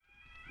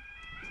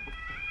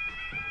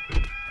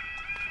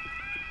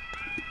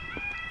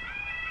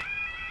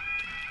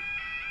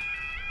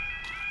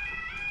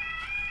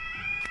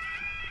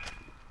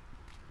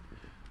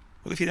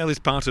Well, if you know this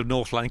part of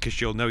North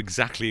Lancashire, you'll know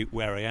exactly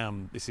where I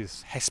am. This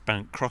is Hest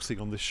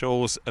crossing on the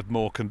shores of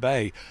Morecambe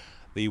Bay.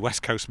 The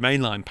West Coast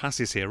Main Line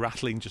passes here,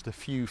 rattling just a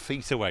few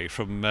feet away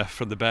from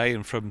the bay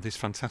and from this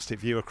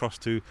fantastic view across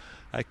to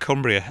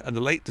Cumbria and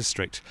the Lake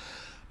District.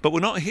 But we're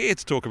not here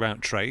to talk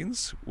about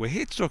trains. We're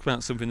here to talk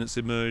about something that's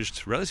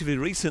emerged relatively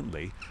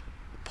recently,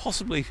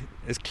 possibly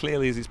as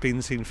clearly as it's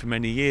been seen for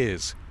many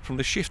years, from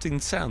the shifting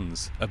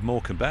sands of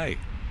Morecambe Bay.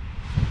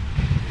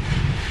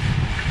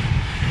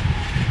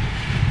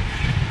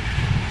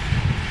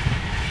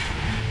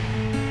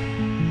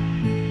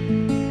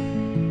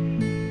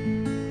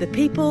 The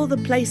people, the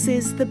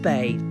places, the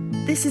bay.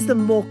 This is the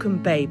Morecambe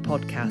Bay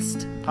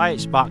podcast. Hi,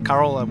 it's Mark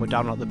Carroll and we're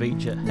down at the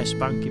beach at Hest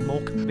in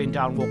Morecambe. Been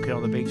down walking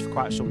on the beach for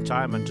quite some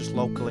time, and just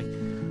locally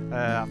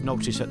I've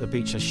noticed that the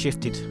beach has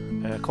shifted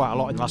quite a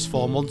lot in the last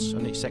 4 months,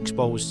 and it's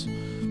exposed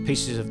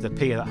pieces of the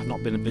pier that have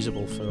not been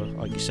visible for,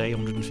 like you say,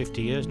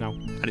 150 years now.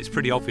 And it's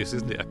pretty obvious,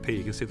 isn't it, a pier?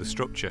 You can see the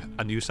structure.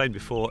 And you were saying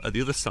before, at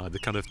the other side, the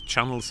kind of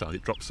channel side,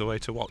 it drops away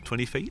to what,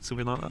 20 feet,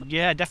 something like that?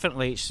 Yeah,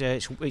 definitely.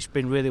 It's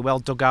been really well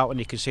dug out, and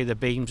you can see the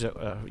beams that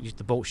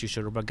the boats used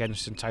to rub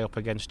against and tie up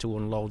against to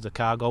unload the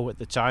cargo at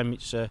the time.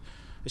 It's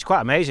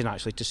quite amazing,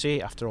 actually, to see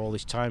it after all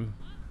this time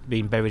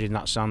being buried in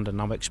that sand and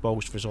now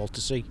exposed for us all to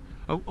see.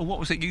 Oh, what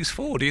was it used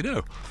for, do you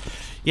know?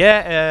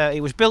 Yeah, it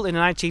was built in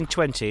the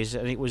 1920s,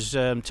 and it was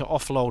to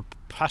offload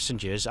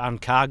passengers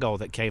and cargo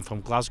that came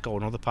from Glasgow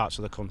and other parts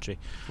of the country.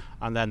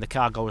 And then the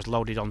cargo was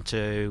loaded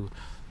onto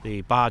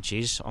the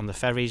barges, on the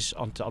ferries,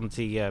 onto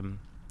the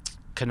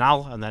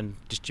canal, and then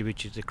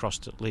distributed across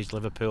to Leeds,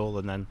 Liverpool,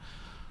 and then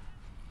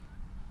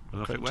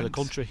to the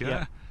country.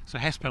 Yeah. So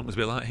Hestmount was a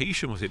bit like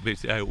Heysham, was it?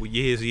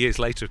 Years and years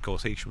later, of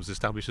course, Heysham was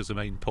established as the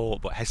main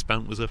port, but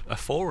Hestmount was a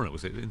forerunner,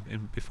 was it,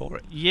 in before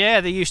it?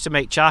 Yeah, they used to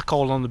make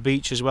charcoal on the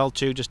beach as well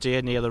too, just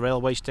here near the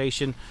railway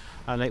station,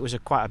 and it was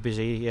quite a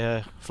busy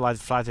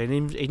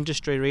fly-in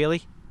industry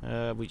really,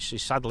 which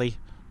is sadly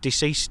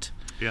deceased.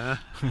 Yeah.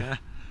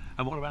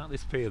 And what about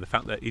this pier? The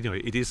fact that,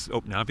 it is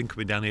up now. I've been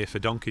coming down here for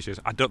donkey's years.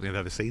 I don't think I've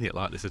ever seen it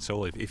like this at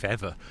all, if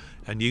ever.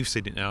 And you've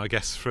seen it now, I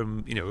guess,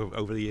 from,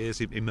 over the years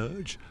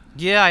emerge.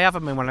 Yeah, I have. I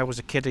mean, when I was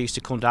a kid, I used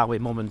to come down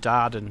with mum and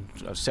dad and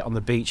sit on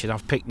the beach and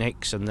have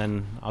picnics. And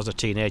then as a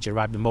teenager,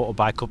 ride my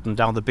motorbike up and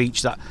down the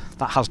beach. That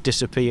has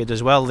disappeared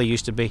as well. There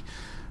used to be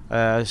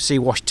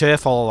sea-washed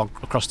turf all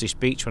across this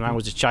beach when I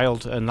was a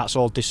child, and that's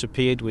all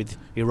disappeared with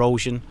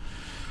erosion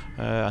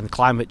and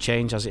climate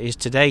change as it is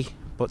today.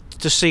 But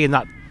just seeing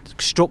that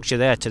structure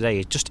there today,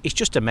 it's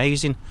just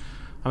amazing.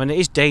 I mean, it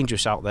is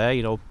dangerous out there.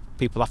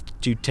 People have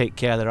to take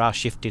care. There are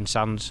shifting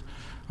sands,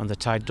 and the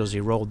tide does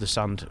erode the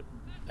sand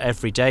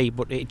every day.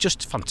 But it's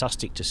just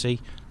fantastic to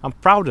see. I'm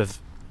proud of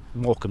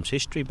Morecambe's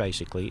history.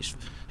 Basically,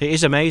 it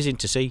is amazing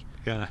to see.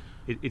 Yeah,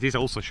 it is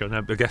also shown,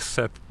 I guess,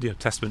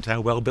 testament to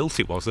how well built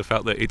it was. The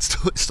fact that it's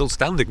still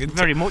standing. Isn't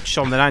Very it? much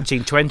from the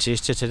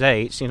 1920s to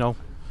today. It's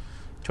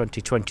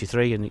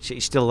 2023, and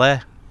it's still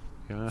there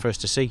for us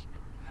to see.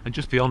 And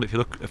just beyond, if you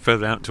look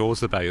further out towards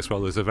the bay as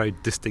well, there's a very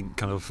distinct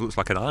kind of, looks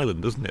like an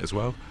island, doesn't it, as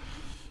well?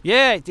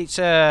 Yeah, it's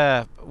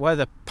where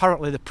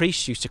apparently the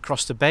priests used to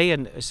cross the bay,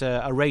 and it's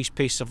a raised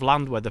piece of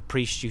land where the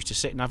priests used to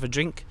sit and have a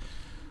drink.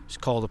 It's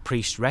called the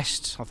Priest's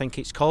Rest, I think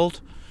it's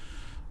called.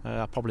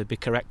 I'll probably be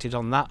corrected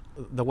on that.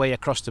 The way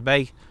across the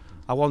bay,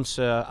 I once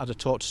had a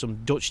talk to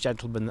some Dutch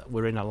gentlemen that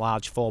were in a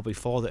large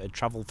 4x4 that had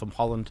travelled from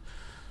Holland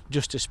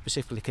just to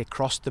specifically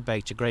cross the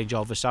bay to Grange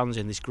over Sands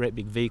in this great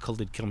big vehicle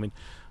they'd come in,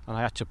 and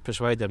I had to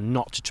persuade them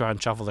not to try and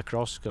travel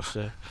across,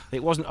 because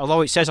it wasn't, although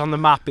it says on the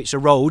map it's a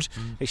road,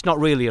 it's not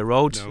really a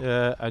road.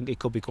 No. And it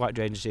could be quite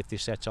dangerous if they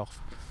set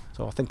off.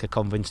 So I think I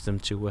convinced them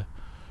to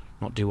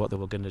not do what they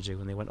were going to do,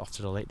 and they went off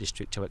to the Lake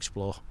District to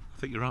explore. I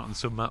think you're right, on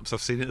some maps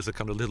I've seen it as a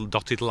kind of little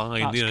dotted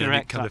line. That's correct. And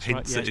it kind That's of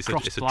hints right. Yeah,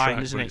 it's a line,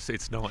 track, isn't it?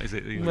 It's not, is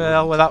it?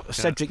 Well,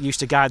 Cedric used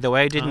to guide the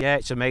way, didn't he? Yeah,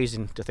 it's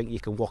amazing to think you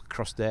can walk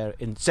across there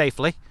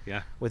safely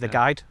with a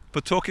guide.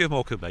 But talking of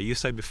Morecambe Bay, you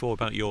said before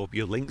about your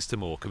links to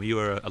Morecambe. You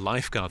were a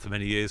lifeguard for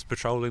many years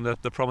patrolling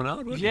the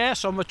promenade, weren't you? Yeah,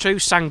 so I'm a true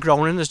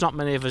Sandgronan. There's not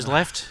many of us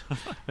left.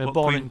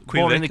 Born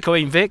in the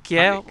Queen Vic,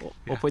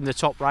 up in the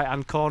top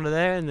right-hand corner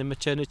there in the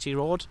maternity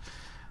road.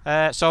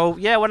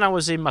 When I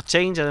was in my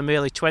teens and my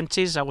early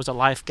 20s, I was a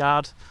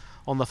lifeguard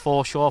on the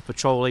foreshore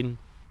patrolling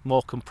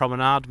Morecambe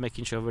Promenade,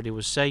 making sure everybody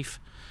was safe.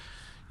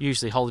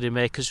 Usually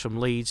holidaymakers from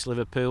Leeds,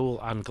 Liverpool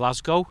and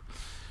Glasgow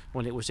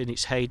when it was in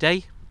its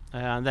heyday.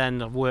 And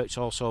then I've worked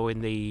also in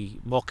the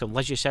Morecambe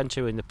Leisure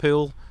Centre in the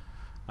pool,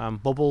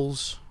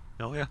 Bubbles.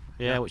 Oh yeah.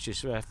 Yeah, which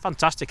is a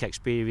fantastic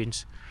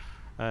experience.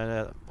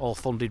 All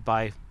funded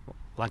by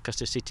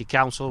Lancaster City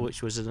Council,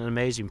 which was an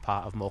amazing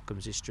part of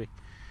Morecambe's history.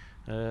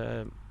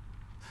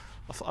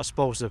 I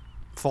suppose the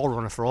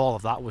forerunner for all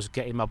of that was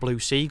getting my Blue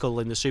Seagull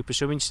in the Super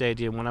Swimming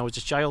Stadium when I was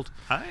a child.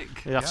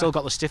 I've still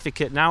got the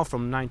certificate now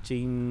from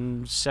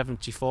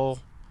 1974.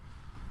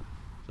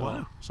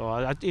 Wow. So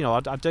I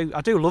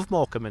do love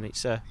Morecambe, and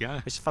it's a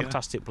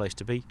fantastic place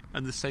to be.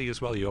 And the sea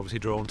as well. You're obviously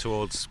drawn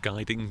towards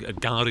guarding,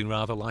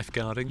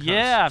 lifeguarding.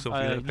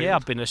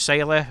 I've been a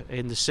sailor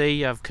in the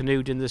sea. I've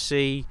canoed in the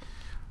sea.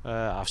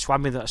 I've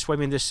swum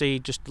in the sea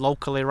just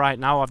locally right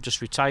now. I've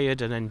just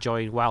retired and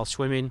enjoying wild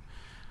swimming.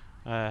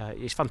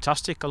 It's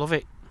fantastic. I love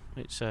it.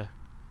 It's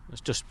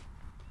just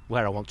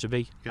where I want to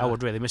be. Yeah. I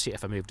would really miss it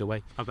if I moved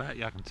away. I bet,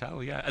 yeah, I can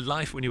tell. Yeah, and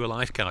life when you were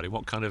lifeguarding,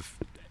 what kind of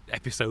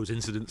episodes,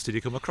 incidents did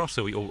you come across,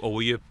 or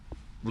were you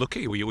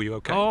lucky? Were you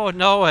okay? Oh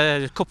no,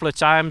 a couple of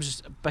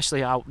times,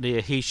 especially out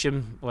near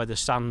Heysham, where the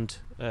sand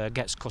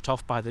gets cut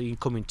off by the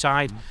incoming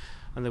tide,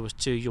 and there was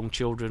 2 young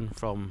children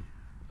from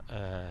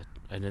an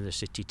inner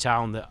city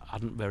town that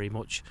hadn't very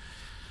much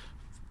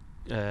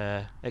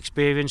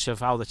experience of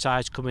how the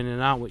tide's come in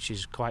and out, which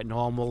is quite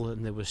normal,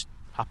 and they was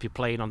happy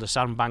playing on the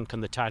sandbank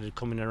and the tide had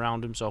coming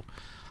around them, so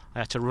I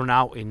had to run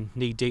out in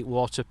knee-deep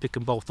water, pick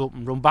them both up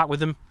and run back with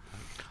them.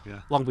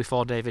 Yeah. Long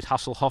before David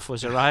Hasselhoff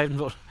was arrived.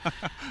 But,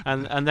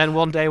 and then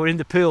one day we're in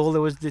the pool,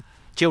 there was the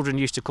children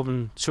used to come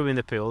and swim in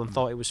the pool and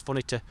thought it was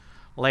funny to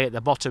lay at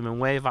the bottom and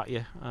wave at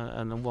you,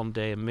 and then one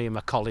day me and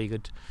my colleague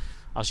had,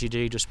 as you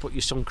do, just put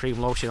your sun cream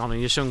lotion on and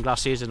your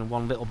sunglasses, and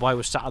one little boy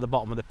was sat at the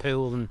bottom of the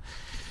pool, and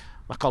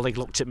my colleague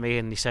looked at me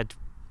and he said,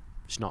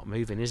 "It's not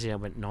moving, is he?" I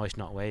went, "No, it's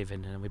not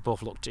waving." And we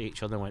both looked at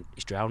each other and went,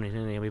 "He's drowning,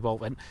 isn't he?" And we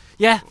both went,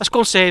 "Yeah, let's go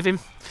and save him."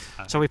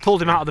 So we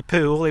pulled him out of the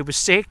pool. He was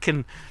sick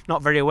and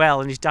not very well,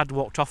 and his dad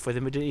walked off with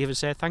him. He didn't even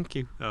say thank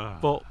you.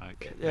 But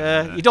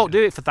you don't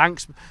do it for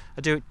thanks.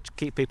 I do it to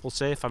keep people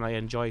safe, and I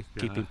enjoy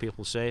keeping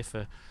people safe.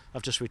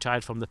 I've just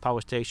retired from the power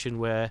station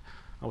where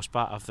I was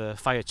part of the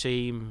fire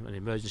team, an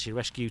emergency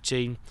rescue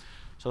team.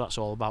 So that's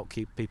all about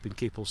keeping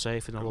people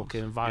safe in a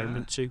local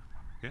environment too.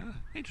 Yeah,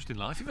 interesting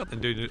life. You've been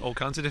doing all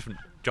kinds of different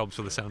jobs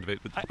for the sound of it,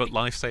 but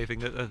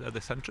life-saving at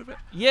the centre of it.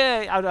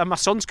 Yeah, and my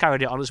son's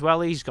carried it on as well.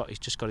 He's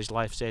just got his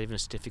life-saving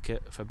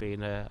certificate for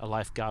being a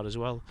lifeguard as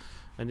well,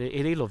 and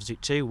he loves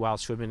it too, while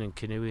swimming and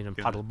canoeing and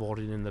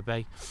paddleboarding in the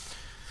bay.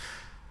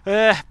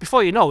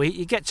 Before you know it,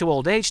 you get to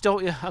old age,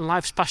 don't you? And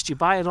life's passed you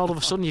by, and all of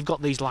a sudden you've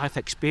got these life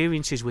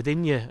experiences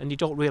within you, and you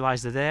don't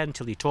realise they're there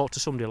until you talk to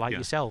somebody like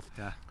yourself.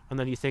 Yeah. And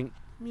then you think,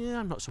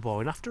 yeah, I'm not so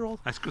boring after all.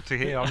 That's good to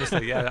hear,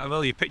 honestly. Yeah,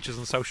 well, your pictures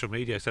on social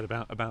media said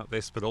about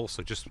this, but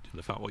also just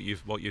the fact what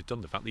you've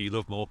done, the fact that you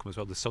love Morecambe as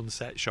well, the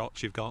sunset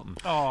shots you've got,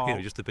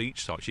 and just the beach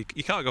shots. You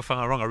can't go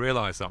far wrong. I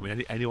realise that. I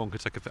mean, anyone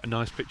could take a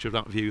nice picture of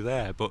that view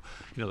there, but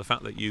the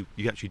fact that you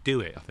actually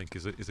do it, I think,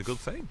 is a good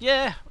thing.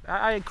 Yeah,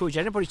 I encourage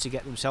anybody to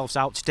get themselves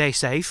out, stay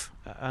safe,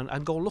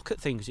 and go look at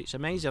things. It's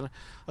amazing.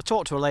 I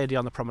talked to a lady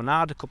on the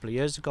promenade a couple of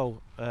years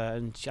ago,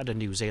 and she had a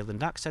New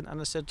Zealand accent, and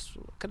I said,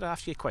 "Can I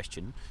ask you a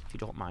question, if you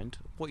don't mind?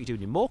 What are you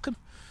doing in Morecambe?"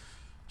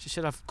 She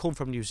said, "I've come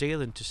from New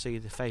Zealand to see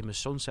the famous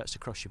sunsets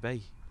across your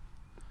bay."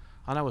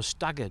 And I was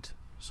staggered.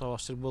 So I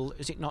said, "Well,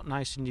 is it not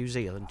nice in New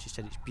Zealand?" She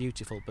said, "It's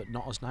beautiful, but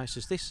not as nice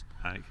as this."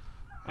 And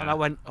I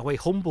went away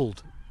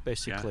humbled,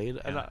 basically.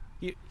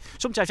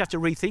 Sometimes you have to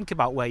rethink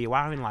about where you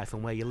are in life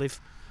and where you live.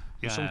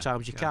 And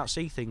sometimes you can't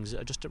see things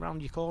that are just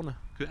around your corner.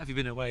 Have you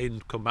been away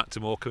and come back to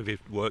Morecambe? Have you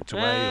worked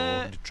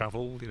away or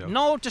travelled?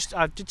 No,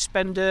 I did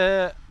spend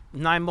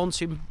 9 months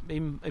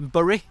in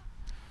Bury,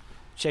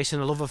 chasing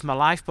the love of my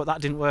life, but that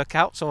didn't work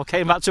out, so I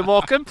came back to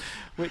Morecambe,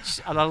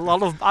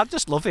 I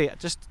just love it,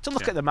 just to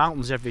look at the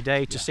mountains every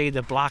day, to see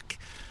the black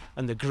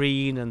and the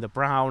green and the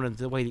brown and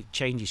the way it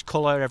changes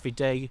colour every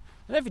day,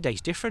 and every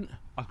day's different.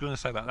 I was going to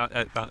say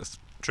that's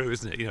true,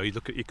 isn't it?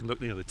 You can look,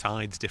 the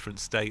tide's different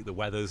state, the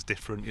weather's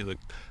different,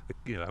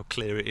 how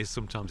clear it is,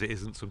 sometimes it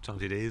isn't,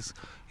 sometimes it is.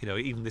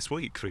 Even this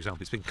week, for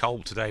example, it's been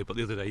cold today, but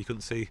the other day you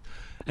couldn't see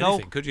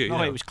anything, could you?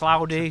 No, it was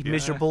cloudy,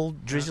 miserable,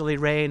 drizzly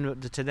rain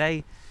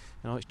today.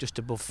 It's just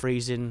above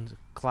freezing, the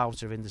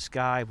clouds are in the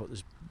sky, but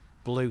there's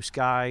blue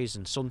skies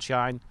and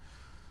sunshine.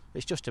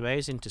 It's just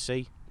amazing to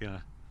see. Yeah.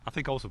 I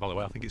think also, by the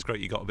way, it's great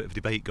you got a bit of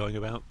debate going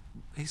about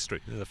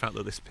history. The fact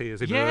that this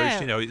pier's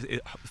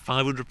emerged,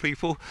 500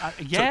 people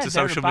took to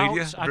social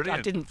media.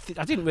 I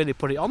didn't really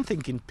put it on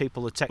thinking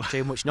people would take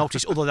too much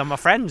notice, other than my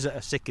friends that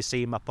are sick of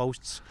seeing my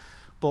posts.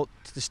 But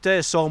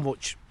there's so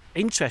much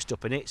interest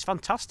up in it, it's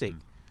fantastic.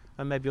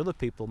 And maybe other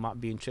people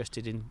might be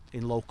interested in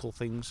local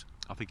things.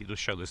 I think it does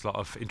show there's a lot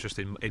of interest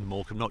in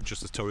Morecambe, not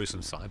just the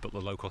tourism side, but the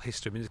local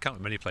history. I mean, there's kind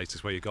of many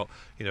places where you've got,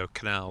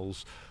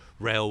 canals,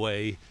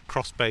 railway,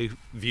 cross bay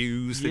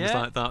views, things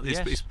like that.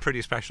 It's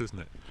pretty special, isn't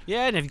it?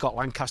 Yeah, and you've got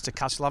Lancaster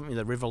Castle, haven't you,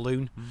 the River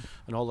Loon,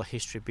 and all the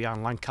history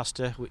behind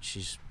Lancaster, which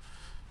is,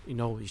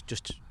 is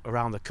just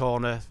around the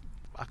corner.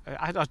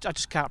 I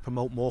just can't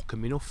promote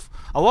Morecambe enough.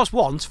 I was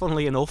once,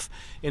 funnily enough,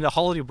 in a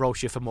holiday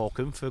brochure for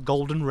Morecambe for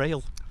Golden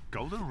Rail.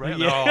 Golden Rail?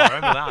 Yeah. Oh, I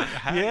remember that.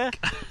 Heck.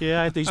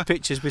 Yeah, I had these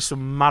pictures with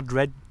some mad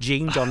red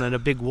jeans on and a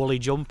big woolly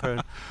jumper,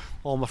 and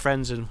all my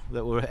friends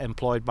that were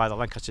employed by the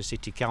Lancaster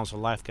City Council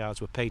lifeguards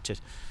were paid to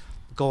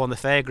go on the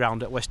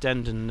fairground at West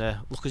End and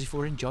look as if we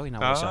were enjoying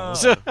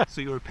ourselves.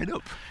 So you're a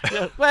pin-up?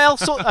 Yeah, well,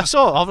 sort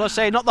of. I'd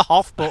say not the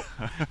Hoff, but...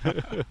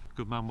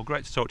 Good man. Well,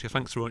 great to talk to you.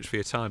 Thanks so much for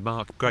your time,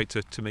 Mark. Great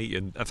to meet you.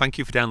 And thank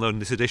you for downloading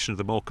this edition of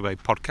the Morecambe Bay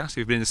podcast. If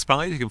you've been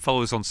inspired, you can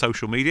follow us on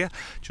social media.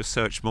 Just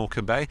search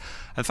Morecambe Bay.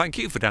 And thank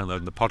you for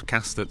downloading the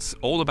podcast that's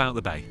all about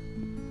the Bay.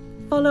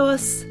 Follow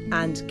us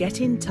and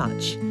get in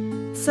touch.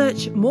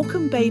 Search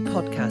Morecambe Bay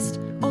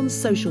Podcast on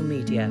social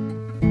media.